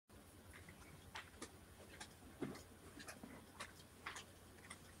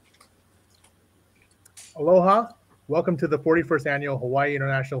Aloha. Welcome to the 41st Annual Hawaii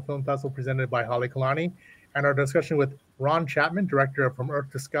International Film Festival presented by Halekulani and our discussion with Ron Chapman, director of From Earth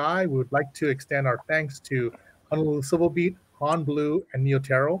to Sky. We would like to extend our thanks to Honolulu Civil Beat, Han Blue, and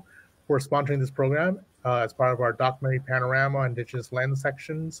Neotero for sponsoring this program as part of our documentary Panorama Indigenous Lens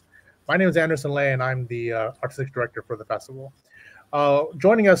sections. My name is Anderson Lay, and I'm the artistic director for the festival.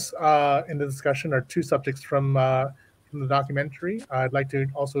 Joining us in the discussion are two subjects from the documentary. I'd like to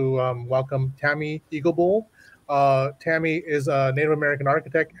also welcome Tammy Eaglebowl. Tammy is a Native American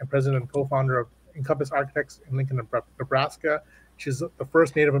architect and president and co-founder of Encompass Architects in Lincoln, Nebraska. She's the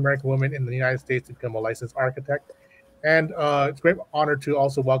first Native American woman in the United States to become a licensed architect. And it's a great honor to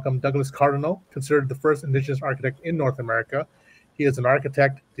also welcome Douglas Cardinal, considered the first Indigenous architect in North America. He is an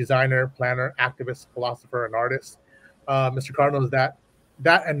architect, designer, planner, activist, philosopher, and artist. Mr. Cardinal is that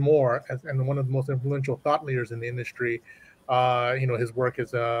and more, and one of the most influential thought leaders in the industry. His work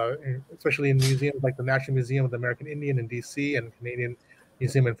is especially in museums like the National Museum of the American Indian in DC and Canadian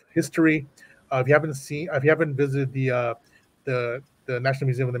Museum of History. If you haven't visited the National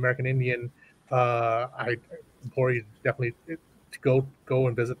Museum of the American Indian, I implore you definitely to go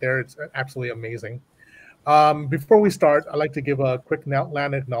and visit there. It's absolutely amazing. Before we start, I'd like to give a quick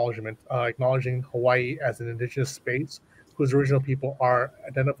land acknowledgement, acknowledging Hawaii as an indigenous space whose original people are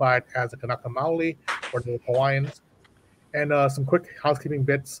identified as the Kanaka Maoli or Native Hawaiians. And some quick housekeeping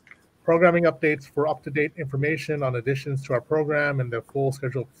bits, programming updates for up-to-date information on additions to our program and the full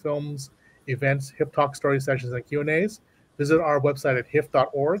schedule of films, events, HIF Talk story sessions, and Q&As. Visit our website at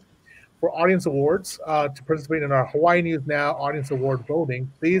HIFF.org. For audience awards, to participate in our Hawaii News Now Audience Award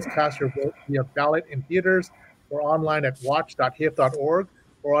voting, please cast your vote via ballot in theaters or online at watch.hif.org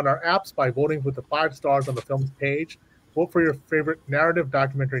or on our apps by voting with the 5 stars on the film's page. Vote for your favorite narrative,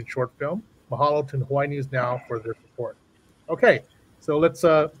 documentary, and short film. Mahalo to Hawaii News Now for their support. Okay, so let's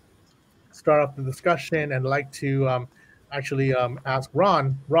start off the discussion, and I'd like to ask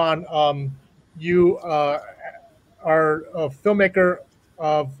Ron. Ron, you are a filmmaker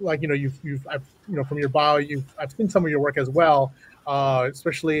of, from your bio, I've seen some of your work as well.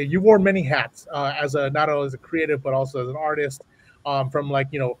 Especially, you wore many hats as not only as a creative but also as an artist. From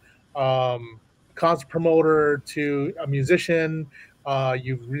concert promoter to a musician.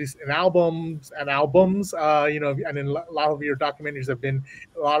 You've released albums, and in a lot of your documentaries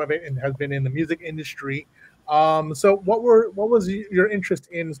a lot of it has been in the music industry. So what was your interest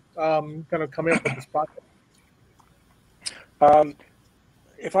in kind of coming up with this project?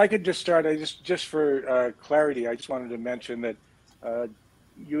 If I could just start, just for clarity, I just wanted to mention that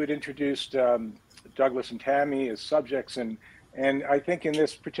you had introduced Douglas and Tammy as subjects, and I think in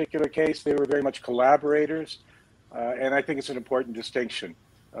this particular case they were very much collaborators, and I think it's an important distinction.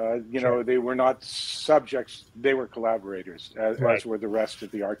 Sure. They were not subjects; they were collaborators, as were the rest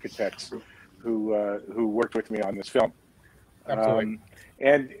of the architects who worked with me on this film. Absolutely.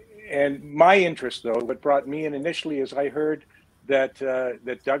 And my interest, though, what brought me in initially is I heard that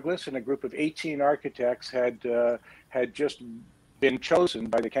Douglas and a group of 18 architects had just been chosen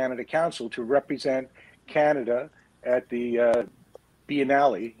by the Canada Council to represent Canada at the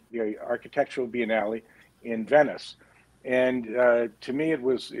Biennale, the Architectural Biennale in Venice. And to me, it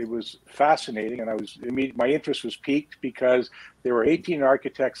was fascinating, and my interest was piqued because there were 18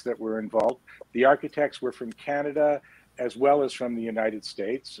 architects that were involved. The architects were from Canada as well as from the United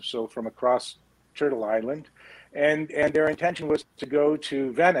States, so from across Turtle Island. And their intention was to go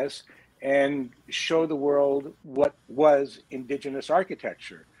to Venice and show the world what was Indigenous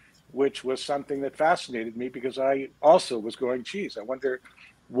architecture, which was something that fascinated me because I also was going, geez, I wonder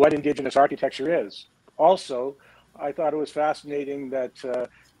what Indigenous architecture is. Also, I thought it was fascinating that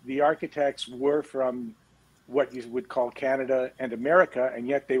the architects were from what you would call Canada and America, and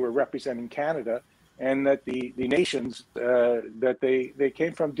yet they were representing Canada, and that the nations that they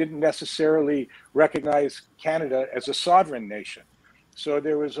came from didn't necessarily recognize Canada as a sovereign nation. So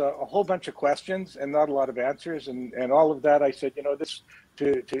there was a whole bunch of questions and not a lot of answers, and all of that I said, this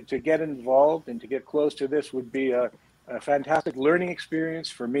to get involved and to get close to this would be a fantastic learning experience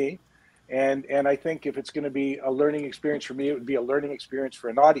for me. And I think if it's going to be a learning experience for me, it would be a learning experience for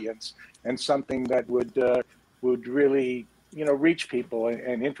an audience, and something that would really reach people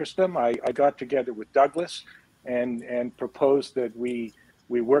and interest them. I got together with Douglas and proposed that we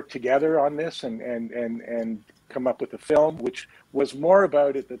work together on this and come up with a film, which was more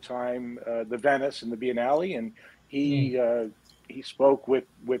about, at the time, the Venice and the Biennale. And he spoke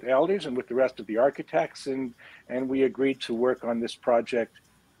with elders and with the rest of the architects, and we agreed to work on this project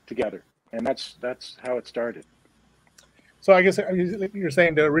together. And that's how it started. So I guess you're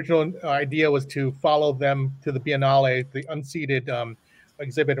saying the original idea was to follow them to the Biennale, the unseated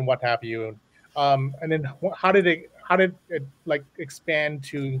exhibit and what have you. And then how did it like expand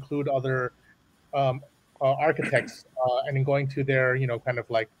to include other architects and then going to their, kind of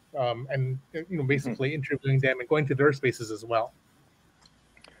like, and, basically interviewing them and going to their spaces as well?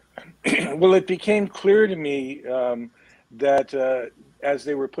 Well, it became clear to me that as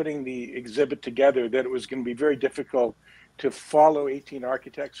they were putting the exhibit together, that it was going to be very difficult to follow 18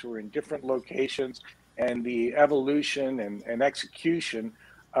 architects who were in different locations and the evolution and execution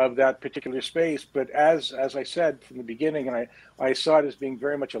of that particular space. But as I said from the beginning, and I saw it as being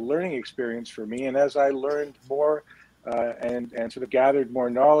very much a learning experience for me. And as I learned more and sort of gathered more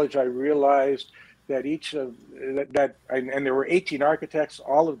knowledge, I realized that each of that, and there were 18 architects,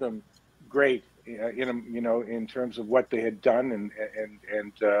 all of them great in terms of what they had done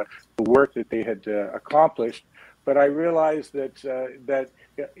and the work that they had accomplished. But I realized that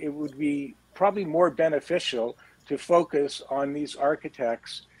it would be probably more beneficial to focus on these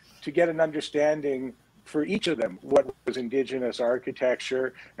architects to get an understanding for each of them what was Indigenous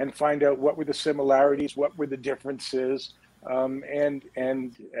architecture, and find out what were the similarities, what were the differences, and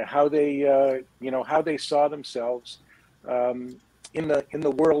how they how they saw themselves in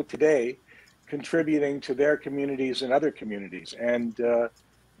the world today, contributing to their communities and other communities.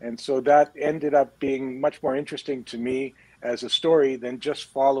 And so that ended up being much more interesting to me as a story than just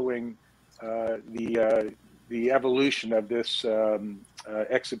following the evolution of this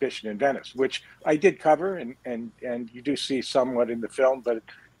exhibition in Venice, which I did cover, and you do see somewhat in the film, but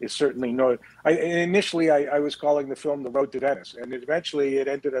it's certainly no. Initially, I was calling the film The Road to Venice, and eventually it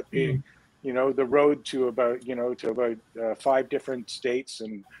ended up being, the road to about 5 different states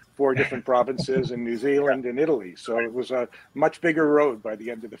and 4 different provinces in New Zealand and Italy. So it was a much bigger road by the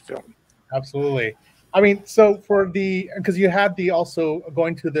end of the film. Absolutely. I mean, so because you had also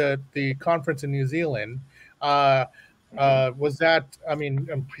going to the conference in New Zealand, was that, I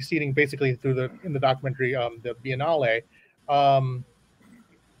mean, preceding basically in the documentary, the Biennale,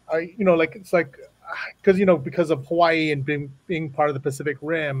 it's like, because of Hawaii and being part of the Pacific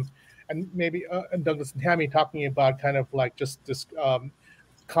Rim, and maybe and Douglas and Tammy talking about kind of like just this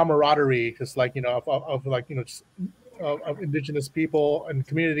camaraderie, just like, just of Indigenous people and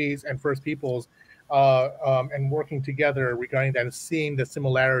communities and First Peoples, and working together regarding that and seeing the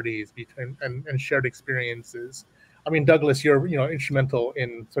similarities between and shared experiences. I mean, Douglas, you're instrumental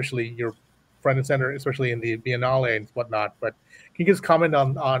in, especially your front and center, especially in the Biennale and whatnot. But can you just comment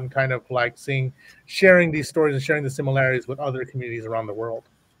on kind of like sharing these stories and sharing the similarities with other communities around the world?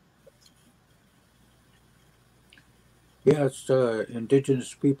 Yes,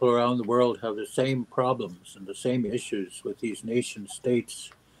 Indigenous people around the world have the same problems and the same issues with these nation states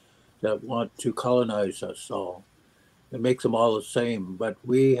that want to colonize us all. It makes them all the same, but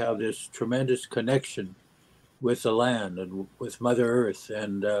we have this tremendous connection with the land and with Mother Earth,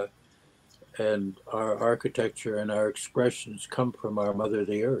 and our architecture and our expressions come from our Mother,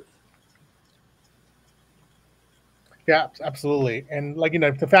 the Earth. Yeah, absolutely. And like,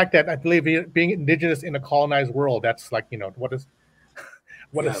 the fact that I believe being Indigenous in a colonized world, that's like, what is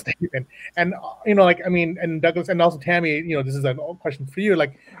what a statement. And like, I mean, and Douglas and also Tammy, this is a question for you.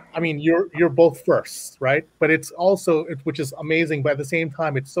 Like, I mean, you're both firsts, right? But it's also, which is amazing, but at the same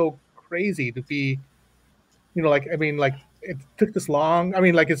time, it's so crazy to be, like, I mean, like, it took this long. I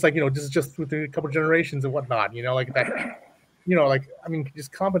mean, like, it's like, this is just within a couple of generations and whatnot, like that. Like, I mean,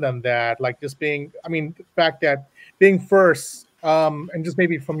 just comment on that, like just being, I mean, the fact that being first, and just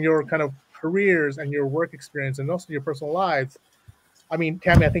maybe from your kind of careers and your work experience and also your personal lives. I mean,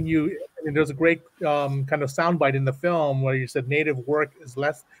 Tammy, I think there's a great kind of soundbite in the film where you said native work is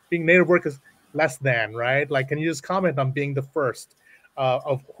less than, right? Like, can you just comment on being the first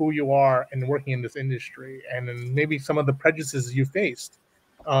of who you are and working in this industry, and then maybe some of the prejudices you faced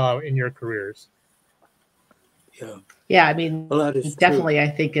in your careers? Yeah, I mean, well, definitely, true. I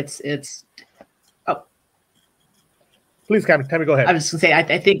think it's. Oh, please, Tammy, go ahead. I was just gonna say,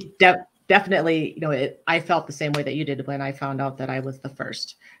 I think definitely, I felt the same way that you did when I found out that I was the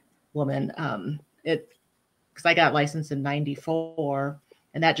first woman. Because I got licensed in '94,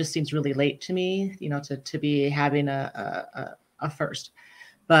 and that just seems really late to me, to be having a first.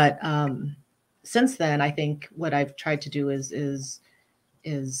 But since then, I think what I've tried to do is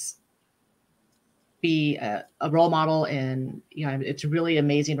be a role model. And it's really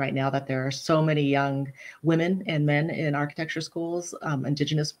amazing right now that there are so many young women and men in architecture schools,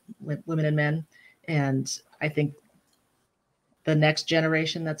 Indigenous women and men. And I think the next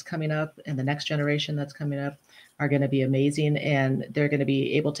generation that's coming up and the next generation that's coming up are going to be amazing, and they're going to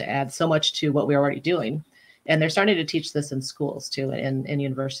be able to add so much to what we're already doing. And they're starting to teach this in schools too, and in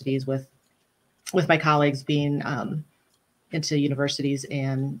universities, with my colleagues being into universities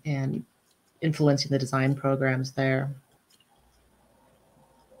and influencing the design programs there.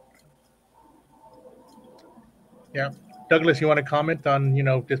 Yeah. Douglas, you want to comment on,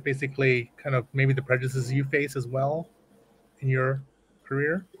 just basically kind of maybe the prejudices you face as well in your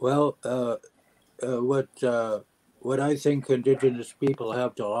career? Well, what I think Indigenous people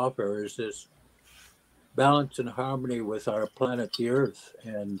have to offer is this balance and harmony with our planet, the Earth,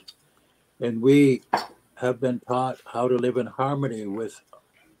 and we have been taught how to live in harmony with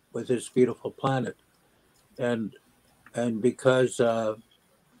this beautiful planet, and because the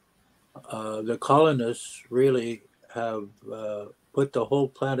colonists really have put the whole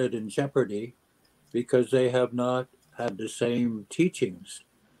planet in jeopardy because they have not had the same teachings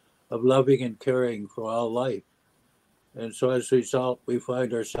of loving and caring for all life. And so as a result, we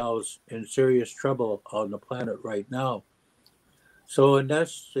find ourselves in serious trouble on the planet right now. So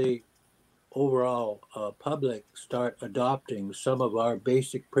unless the overall public start adopting some of our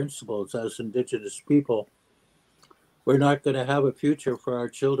basic principles as Indigenous people, we're not going to have a future for our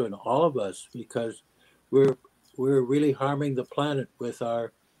children, all of us, because we're really harming the planet with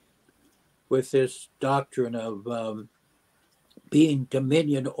this doctrine of being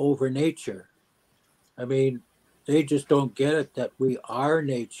dominion over nature. I mean, they just don't get it that we are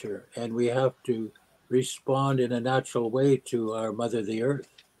nature and we have to respond in a natural way to our mother, the earth.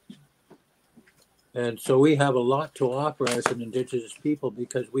 And so we have a lot to offer as an Indigenous people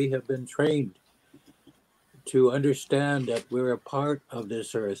because we have been trained to understand that we're a part of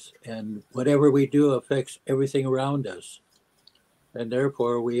this earth and whatever we do affects everything around us. And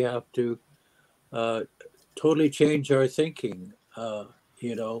therefore we have to totally change our thinking,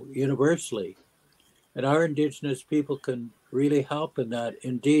 universally. And our Indigenous people can really help in that.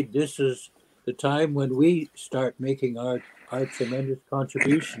 Indeed, this is the time when we start making our tremendous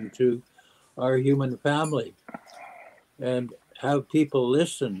contribution to our human family and have people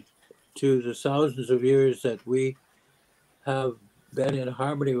listen to the thousands of years that we have been in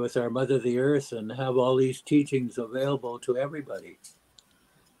harmony with our mother, the earth, and have all these teachings available to everybody.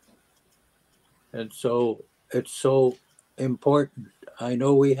 And so it's so important. I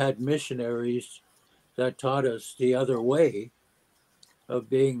know we had missionaries that taught us the other way of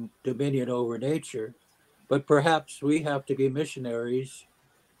being dominion over nature, but perhaps we have to be missionaries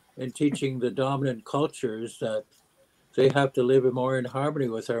in teaching the dominant cultures that they have to live more in harmony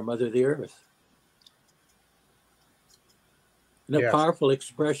with our mother, the earth. And a powerful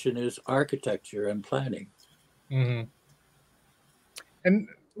expression is architecture and planning. Mm-hmm. And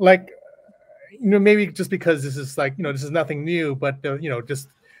like, maybe just because this is like, this is nothing new, but, just,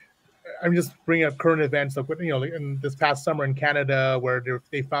 I'm just bringing up current events of, in this past summer in Canada, where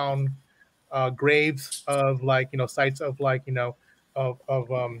they found graves of like, sites of like,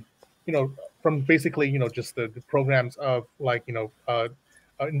 from basically, just the programs of like,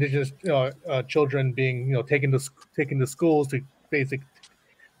 Indigenous children being, taken to schools to basic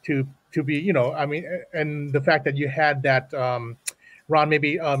to be, I mean, and the fact that you had that, Ron,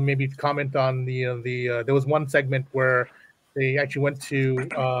 maybe comment on there was one segment where they actually went to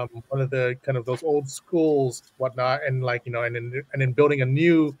one of the kind of those old schools, whatnot, and like, and in building a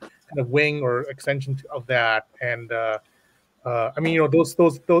new kind of wing or extension of that, and I mean, those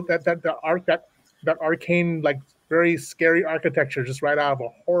that arcane, like very scary architecture just right out of a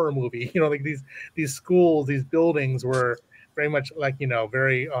horror movie. Like these schools, these buildings were very much like,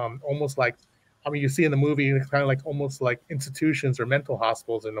 very almost like, I mean, you see in the movie, it's kind of like almost like institutions or mental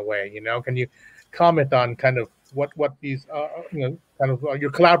hospitals in a way. Can you comment on kind of what these kind of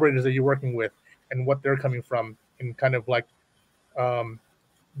your collaborators that you're working with and what they're coming from in kind of like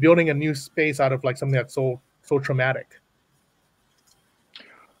building a new space out of like something that's so traumatic?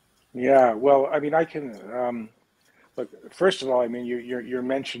 Yeah, well, I mean, I can look. First of all, I mean, you're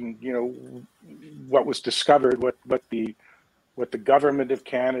mentioned, what was discovered, what the government of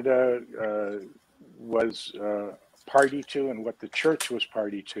Canada was party to, and what the church was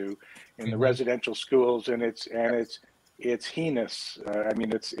party to in the residential schools, and it's heinous. I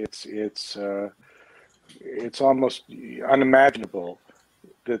mean, it's almost unimaginable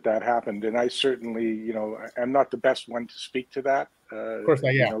that happened, and I certainly, I'm not the best one to speak to that. Of course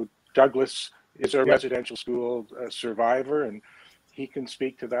not. Yeah. Douglas is a residential school survivor, and he can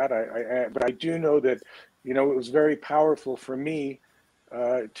speak to that. But I do know that, it was very powerful for me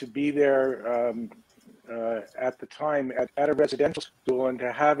to be there at the time at a residential school and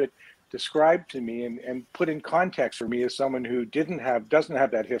to have it described to me and put in context for me as someone who doesn't have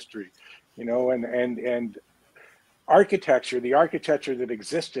that history, and architecture, the architecture that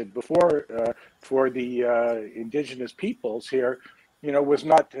existed before for the Indigenous peoples here was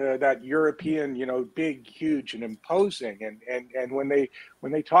not that European, big, huge, and imposing. And when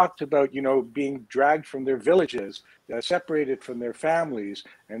they talked about, being dragged from their villages, separated from their families,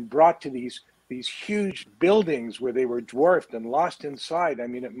 and brought to these huge buildings where they were dwarfed and lost inside, I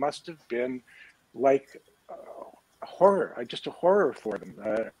mean, it must have been like horror, just a horror for them.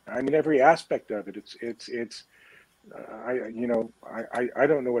 I mean, every aspect of it. It's. I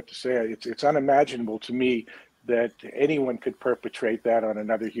don't know what to say. It's unimaginable to me that anyone could perpetrate that on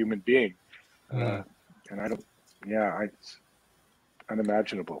another human being. And I don't, it's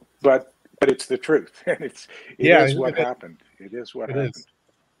unimaginable, but it's the truth. And it is what happened. It is what happened.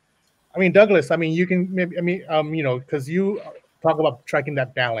 I mean, Douglas, I mean, you can maybe, I mean, because you talk about striking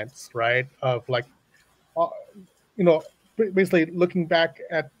that balance, right? Of like, basically looking back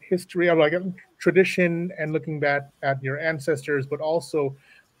at history, of like tradition, and looking back at your ancestors, but also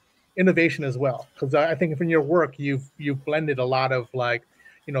innovation as well. Because I think in your work, you've blended a lot of like,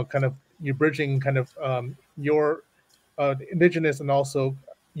 kind of you're bridging kind of your indigenous and also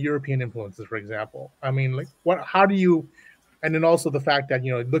European influences, for example. I mean, like how do you, and then also the fact that,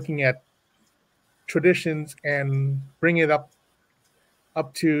 looking at traditions and bringing it up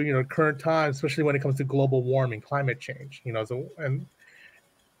to, current times, especially when it comes to global warming, climate change, so, and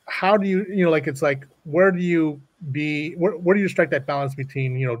how do you, like, it's like, where do you strike that balance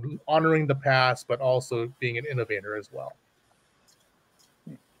between, honoring the past, but also being an innovator as well?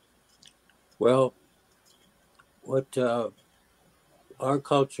 Well, what our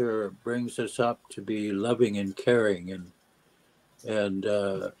culture brings us up to be loving and caring and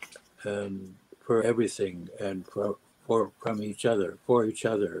for everything, and from each other, for each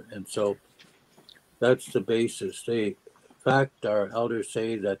other. And so that's the basis. In fact, our elders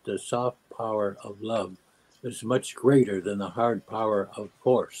say that the soft power of love is much greater than the hard power of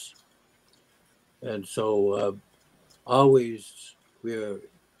force. And so always we're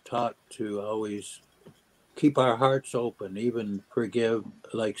taught to always keep our hearts open, even forgive,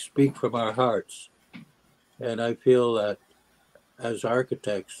 like speak from our hearts. And I feel that as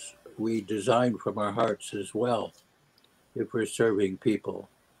architects, we design from our hearts as well, if we're serving people.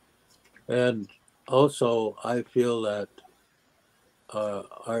 And also, I feel that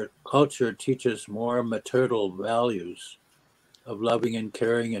our culture teaches more maternal values of loving and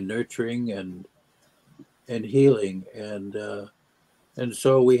caring and nurturing and healing. And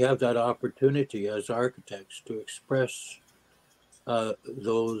so we have that opportunity as architects to express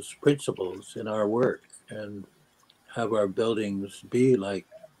those principles in our work and have our buildings be like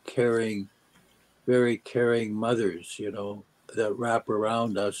caring, very caring mothers, that wrap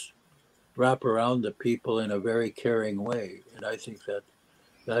around us, wrap around the people in a very caring way. And I think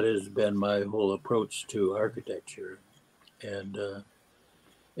that has been my whole approach to architecture, and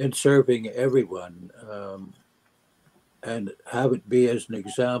in serving everyone, and have it be as an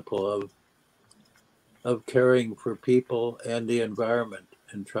example of caring for people and the environment,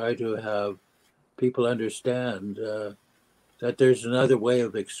 and try to have people understand that there's another way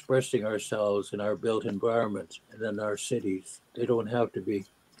of expressing ourselves in our built environments and in our cities. They don't have to be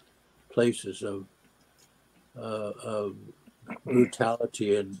places of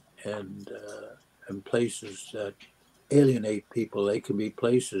brutality and places that alienate people. They can be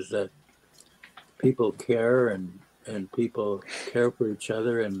places that people care and people care for each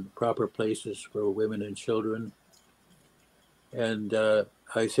other, and proper places for women and children. And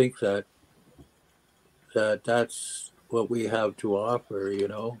I think that's what we have to offer,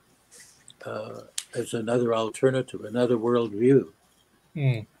 as another alternative, another worldview.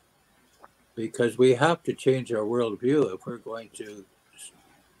 Because we have to change our worldview if we're going to,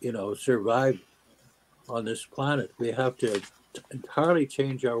 survive on this planet. We have to entirely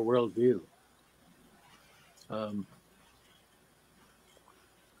change our worldview.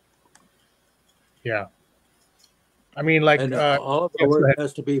 Yeah. I mean, like, and all of our work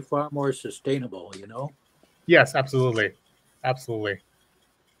has to be far more sustainable, Yes, absolutely. Absolutely.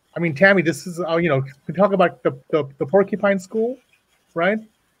 I mean, Tammy, this is, can we talk about the Porcupine School, right? Can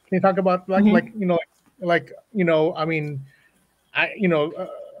you talk about I mean,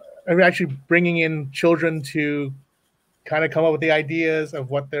 actually bringing in children to kind of come up with the ideas of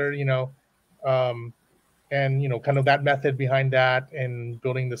what they're, and kind of that method behind that, and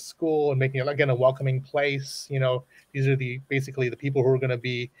building the school and making it, again, a welcoming place. These are basically the people who are going to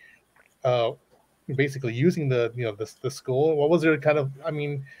be basically using the school. What was there kind of, I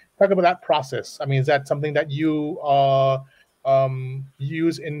mean, talk about that process. I mean, is that something that you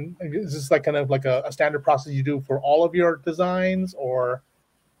use in, is this like kind of like a standard process you do for all of your designs, or?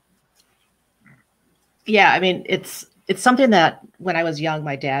 Yeah, I mean, it's something that when I was young,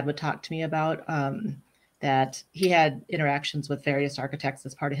 my dad would talk to me about. that he had interactions with various architects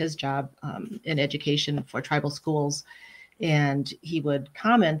as part of his job in education for tribal schools. And he would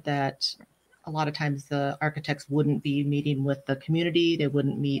comment that a lot of times the architects wouldn't be meeting with the community. They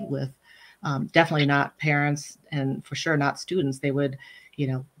wouldn't meet with definitely not parents, and for sure not students. They would,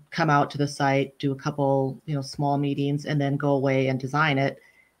 come out to the site, do a couple, small meetings, and then go away and design it,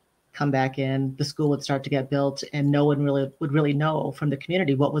 come back in. The school would start to get built, and no one would really know from the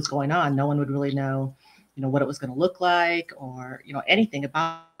community what was going on. No one would really know, what it was going to look like, or anything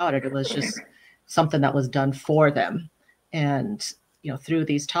about it. It was just something that was done for them. And through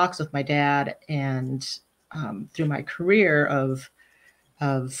these talks with my dad, and through my career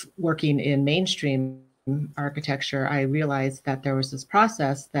of working in mainstream architecture, I realized that there was this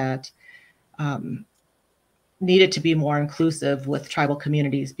process that needed to be more inclusive with tribal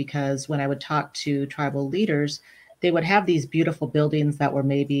communities, because when I would talk to tribal leaders, they would have these beautiful buildings that were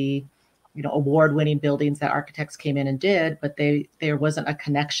maybe, award-winning buildings that architects came in and did, but there wasn't a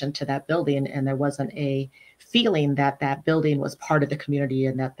connection to that building, and there wasn't a feeling that that building was part of the community,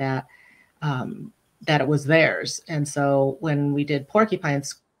 and that it was theirs. And so when we did Porcupine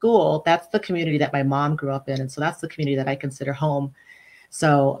School, that's the community that my mom grew up in, and so that's the community that I consider home.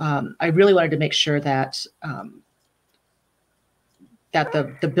 So I really wanted to make sure that that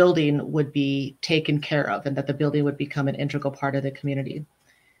the building would be taken care of, and that the building would become an integral part of the community.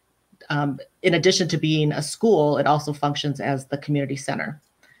 In addition to being a school, it also functions as the community center.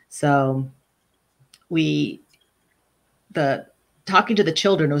 So talking to the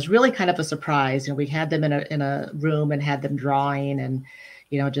children was really kind of a surprise. We had them in a room and had them drawing and,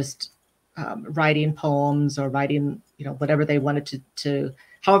 just writing poems or writing, whatever they wanted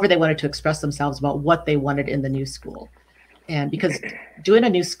however they wanted to express themselves about what they wanted in the new school. And because doing a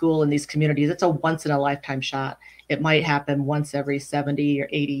new school in these communities, it's a once in a lifetime shot. It might happen once every 70 or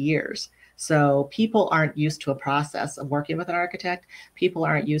 80 years. So people aren't used to a process of working with an architect. People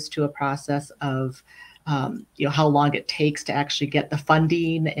aren't used to a process of, how long it takes to actually get the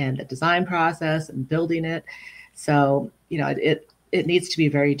funding and the design process and building it. So, it needs to be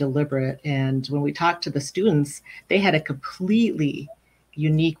very deliberate. And when we talked to the students, they had a completely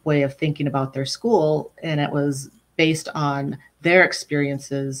unique way of thinking about their school. And it was based on their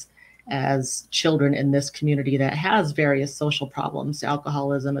experiences as children in this community that has various social problems: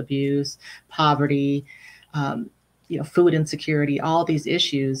 alcoholism, abuse, poverty, food insecurity, all these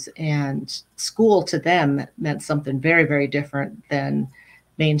issues. And school to them meant something very, very different than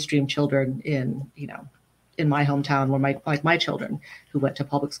mainstream children in my hometown, where my children who went to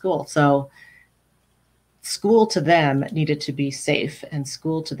public school. So school to them needed to be safe, and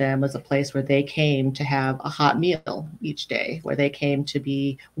school to them was a place where they came to have a hot meal each day, where they came to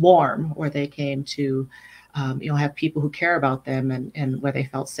be warm, where they came to have people who care about them, and where they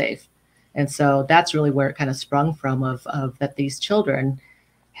felt safe. And so that's really where it kind of sprung from, of that these children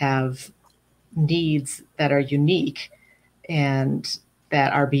have needs that are unique and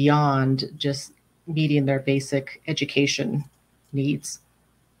that are beyond just meeting their basic education needs.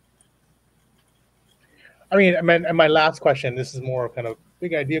 I mean, and my last question, this is more kind of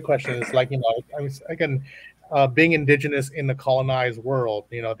big idea question, is like, again, being indigenous in the colonized world,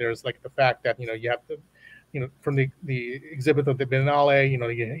 there's like the fact that, you have to, from the exhibit of the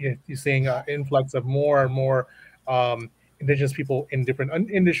Biennale, you're seeing an influx of more and more indigenous people in different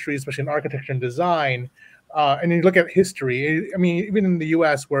industries, especially in architecture and design. And you look at history, I mean, even in the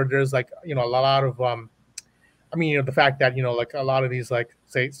US, where there's like, a lot of, the fact that, like a lot of these, like,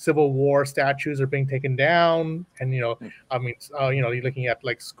 say, Civil War statues are being taken down, and, you're looking at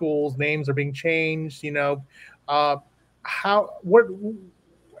like schools, names are being changed, but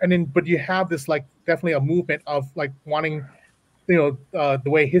you have this, like, definitely a movement of like wanting, the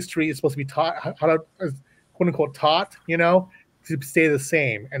way history is supposed to be taught, how to, quote unquote, taught, to stay the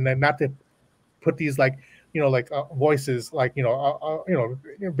same, and then not to put these, like, voices, like,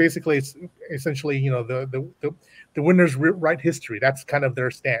 basically it's essentially, the winners write history. That's kind of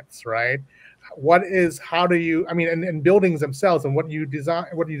their stance, right? How do you, and buildings themselves, and what you design,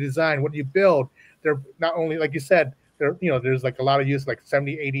 what you build, they're not only, like you said, there's like a lot of use, like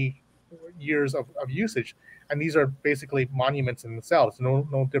 70, 80 years of usage. And these are basically monuments in themselves,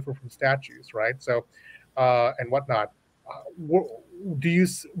 no different from statues, right? So, and whatnot.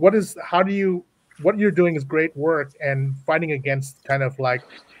 What you're doing is great work, and fighting against kind of like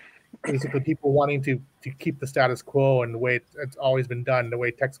basically people wanting to keep the status quo and the way it's always been done, the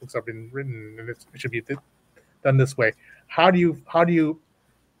way textbooks have been written, and it should be done this way. How do you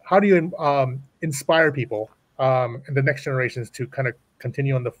inspire people and the next generations to kind of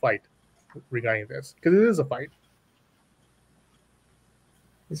continue on the fight regarding this, because it is a fight?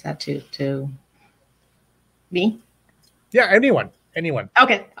 Is that to Me? Yeah, anyone.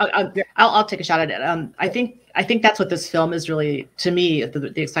 Okay, Yeah. I'll take a shot at it. I think that's what this film is really, to me,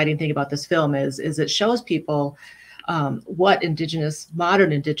 the exciting thing about this film is it shows people what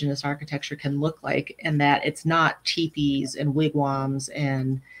modern indigenous architecture can look like, and that it's not teepees and wigwams.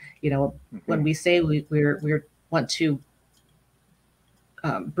 And when we say we want to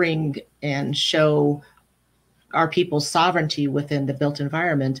bring and show our people's sovereignty within the built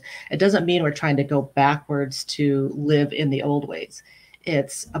environment, it doesn't mean we're trying to go backwards to live in the old ways.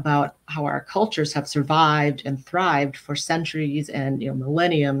 It's about how our cultures have survived and thrived for centuries and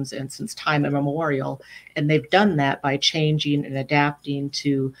millenniums and since time immemorial. And they've done that by changing and adapting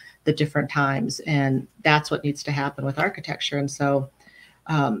to the different times. And that's what needs to happen with architecture. And so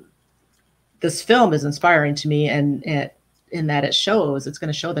this film is inspiring to me, and in that it's going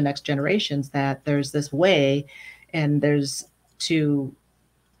to show the next generations that there's this way, and there's to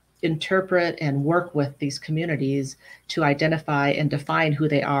interpret and work with these communities to identify and define who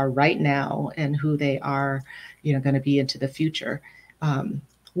they are right now and who they are going to be into the future,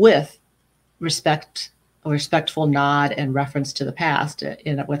 with a respectful nod and reference to the past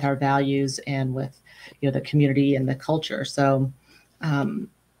with our values and with the community and the culture. So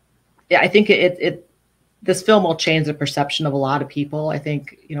yeah, I think this film will change the perception of a lot of people. I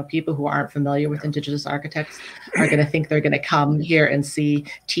think, people who aren't familiar with indigenous architects are going to think they're going to come here and see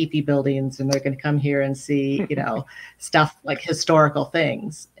teepee buildings, and they're going to come here and see, stuff like historical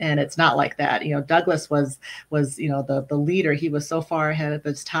things. And it's not like that. Douglas was the leader. He was so far ahead of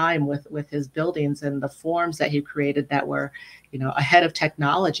his time with his buildings and the forms that he created that were, ahead of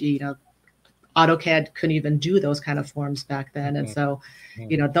technology. AutoCAD couldn't even do those kind of forms back then. And so,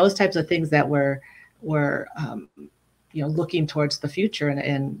 those types of things that were looking towards the future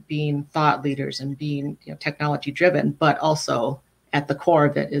and being thought leaders and being technology driven, but also at the core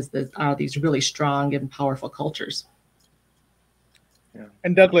of it are these really strong and powerful cultures. Yeah.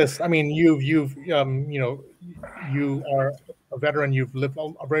 And Douglas, I mean, you are a veteran. You've lived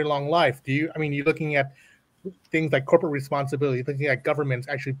a very long life. You're looking at things like corporate responsibility, looking at governments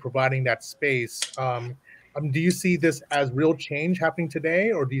actually providing that space. Do you see this as real change happening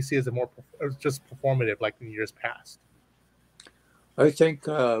today, or do you see it as just performative like in years past? I think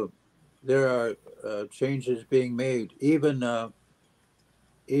there are changes being made. Even the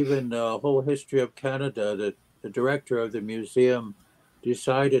whole history of Canada, the director of the museum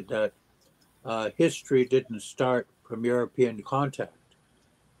decided that history didn't start from European contact,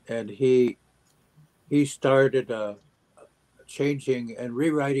 and he started changing and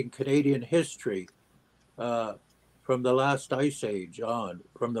rewriting Canadian history from the last ice age on,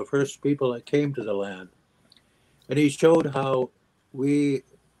 from the first people that came to the land. And he showed how we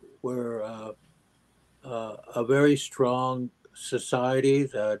were a very strong society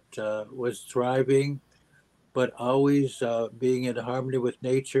that was thriving, but always being in harmony with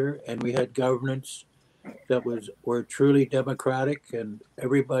nature. And we had governments that were truly democratic, and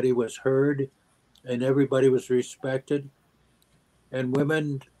everybody was heard and everybody was respected. And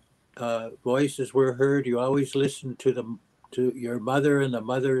women voices were heard. You always listened to your mother and the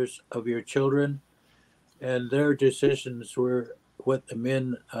mothers of your children, and their decisions were what the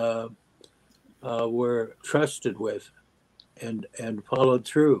men were trusted with and followed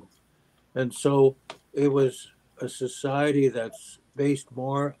through. And so it was a society that's based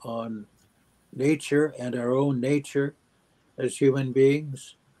more on nature and our own nature as human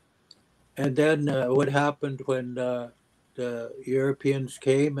beings. And then what happened when the Europeans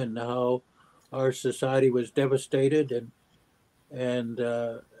came, and how our society was devastated, and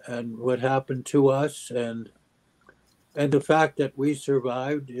what happened to us, and the fact that we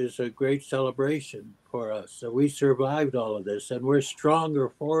survived is a great celebration for us. So we survived all of this, and we're stronger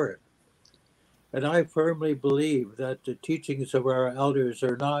for it. And I firmly believe that the teachings of our elders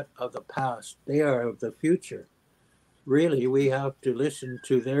are not of the past; they are of the future. Really, we have to listen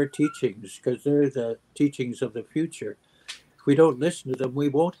to their teachings, because they're the teachings of the future. If we don't listen to them, we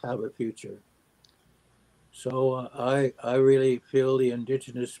won't have a future. So I really feel the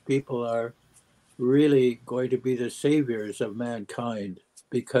indigenous people are really going to be the saviors of mankind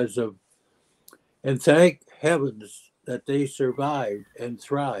and thank heavens that they survived and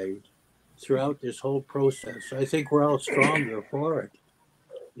thrived throughout this whole process. I think we're all stronger for it,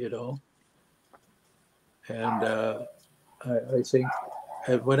 And I think,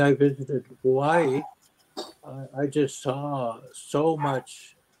 and when I visited Hawaii, I just saw so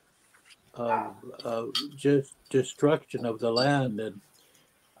much of just destruction of the land,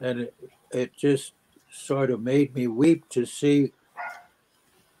 and it just sort of made me weep to see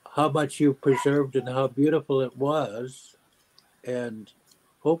how much you preserved and how beautiful it was. And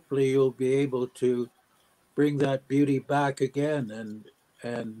hopefully you'll be able to bring that beauty back again, and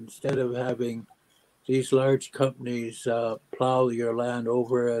instead of having these large companies plow your land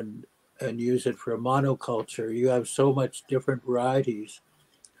over and use it for monoculture, you have so much different varieties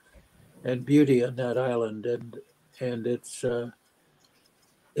and beauty on that island, and it's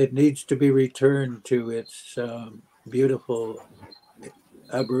it needs to be returned to its beautiful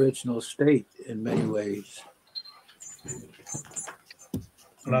Aboriginal state in many ways.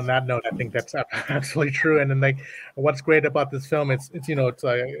 And on that note, I think that's absolutely true. And then, like, what's great about this film, it's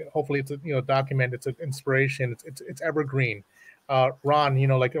hopefully it's a document, it's an inspiration, it's evergreen. Ron,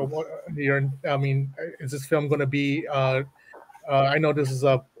 like is this film going to be? I know this is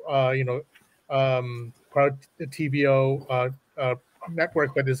a part of the TVO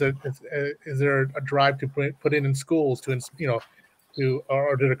network, but is there a drive to put it in schools to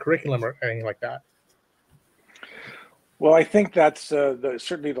or do the curriculum or anything like that? Well, I think that's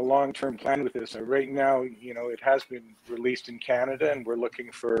certainly the long-term plan with this. Right now, it has been released in Canada, and we're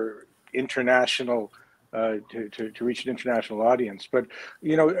looking for international to reach an international audience. But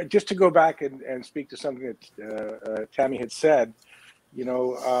just to go back and speak to something that Tammy had said,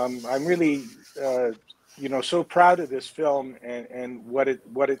 I'm really so proud of this film and what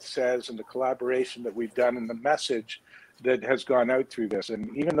it says, and the collaboration that we've done, and the message that has gone out through this.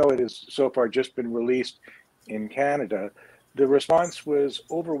 And even though it has so far just been released in Canada, the response was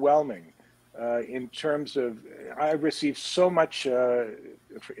overwhelming in terms of, I received so much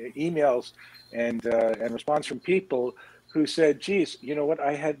emails and response from people who said, geez, you know what,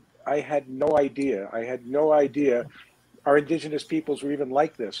 I had no idea. I had no idea our Indigenous peoples were even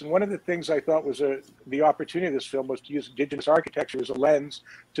like this. And one of the things I thought was the opportunity of this film was to use Indigenous architecture as a lens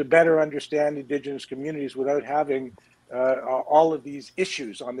to better understand Indigenous communities without having all of these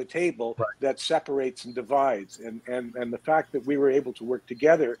issues on the table that separates and divides. And the fact that we were able to work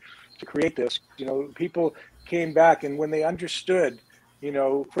together to create this, people came back, and when they understood,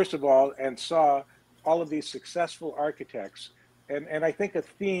 first of all, and saw all of these successful architects, and I think a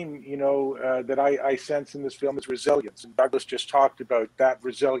theme, that I sense in this film is resilience. And Douglas just talked about that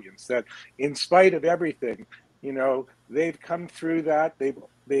resilience, that in spite of everything, they've come through that,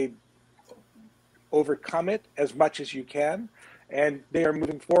 they've overcome it as much as you can, and they are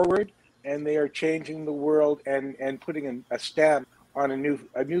moving forward, and they are changing the world and putting a stamp on a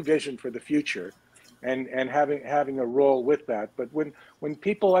new vision for the future, and having a role with that. But when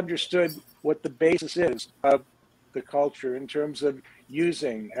people understood what the basis is of the culture in terms of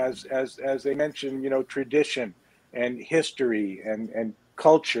using, as they mentioned, tradition and history and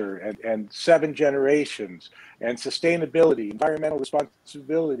culture and 7 generations and sustainability, environmental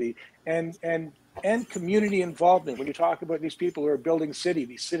responsibility, and community involvement. When you talk about these people who are building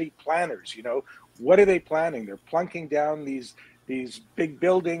these city planners, what are they planning? They're plunking down these big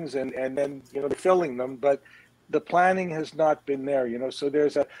buildings and then they're filling them, but the planning has not been there. So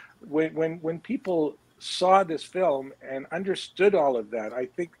there's when people saw this film and understood all of that, I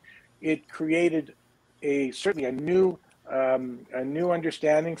think it created certainly a new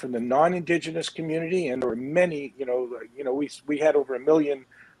understanding from the non-Indigenous community, and there were many. We had over 1 million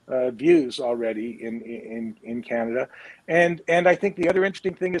views already in Canada, and I think the other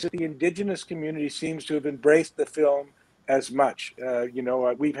interesting thing is that the Indigenous community seems to have embraced the film as much.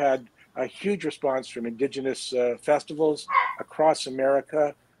 We've had a huge response from Indigenous festivals across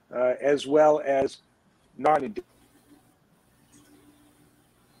America, as well as non-Indigenous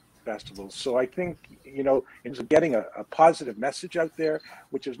festivals. So I think, in terms of getting a positive message out there,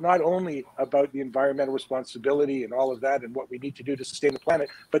 which is not only about the environmental responsibility and all of that and what we need to do to sustain the planet,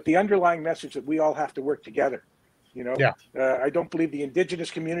 but the underlying message that we all have to work together. I don't believe the Indigenous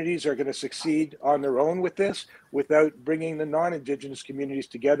communities are going to succeed on their own with this without bringing the non-Indigenous communities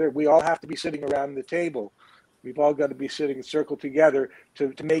together. We all have to be sitting around the table. We've all got to be sitting in a circle together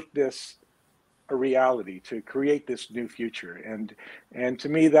to make this a reality, to create this new future. And to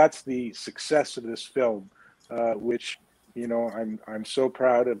me, that's the success of this film, which I'm so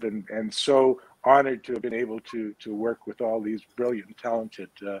proud of and so honored to have been able to work with all these brilliant, talented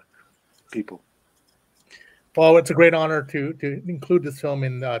people. Well, it's a great honor to include this film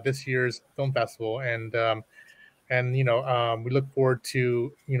in this year's film festival, and we look forward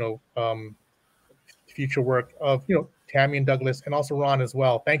to future work of Tammy and Douglas, and also Ron as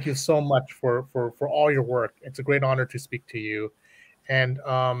well. Thank you so much for all your work. It's a great honor to speak to you. And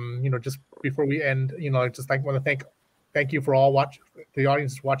just before we end, I just want to thank you for all the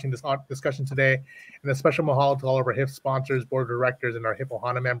audience watching this discussion today, and a special mahalo to all of our HIFF sponsors, board of directors, and our HIFF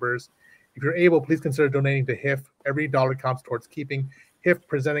Ohana members. If you're able, please consider donating to HIFF. Every dollar counts towards keeping HIFF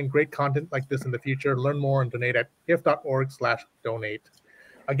presenting great content like this in the future. Learn more and donate at hiff.org/donate.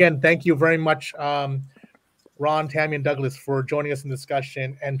 Again, thank you very much, Ron, Tammy, and Douglas for joining us in the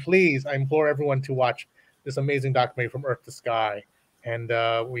discussion. And please, I implore everyone to watch this amazing documentary From Earth to Sky. And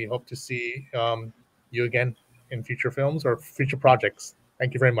we hope to see you again in future films or future projects.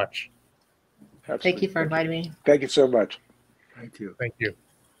 Thank you very much. Absolutely. Thank you for inviting me. Thank you so much. Thank you. Thank you.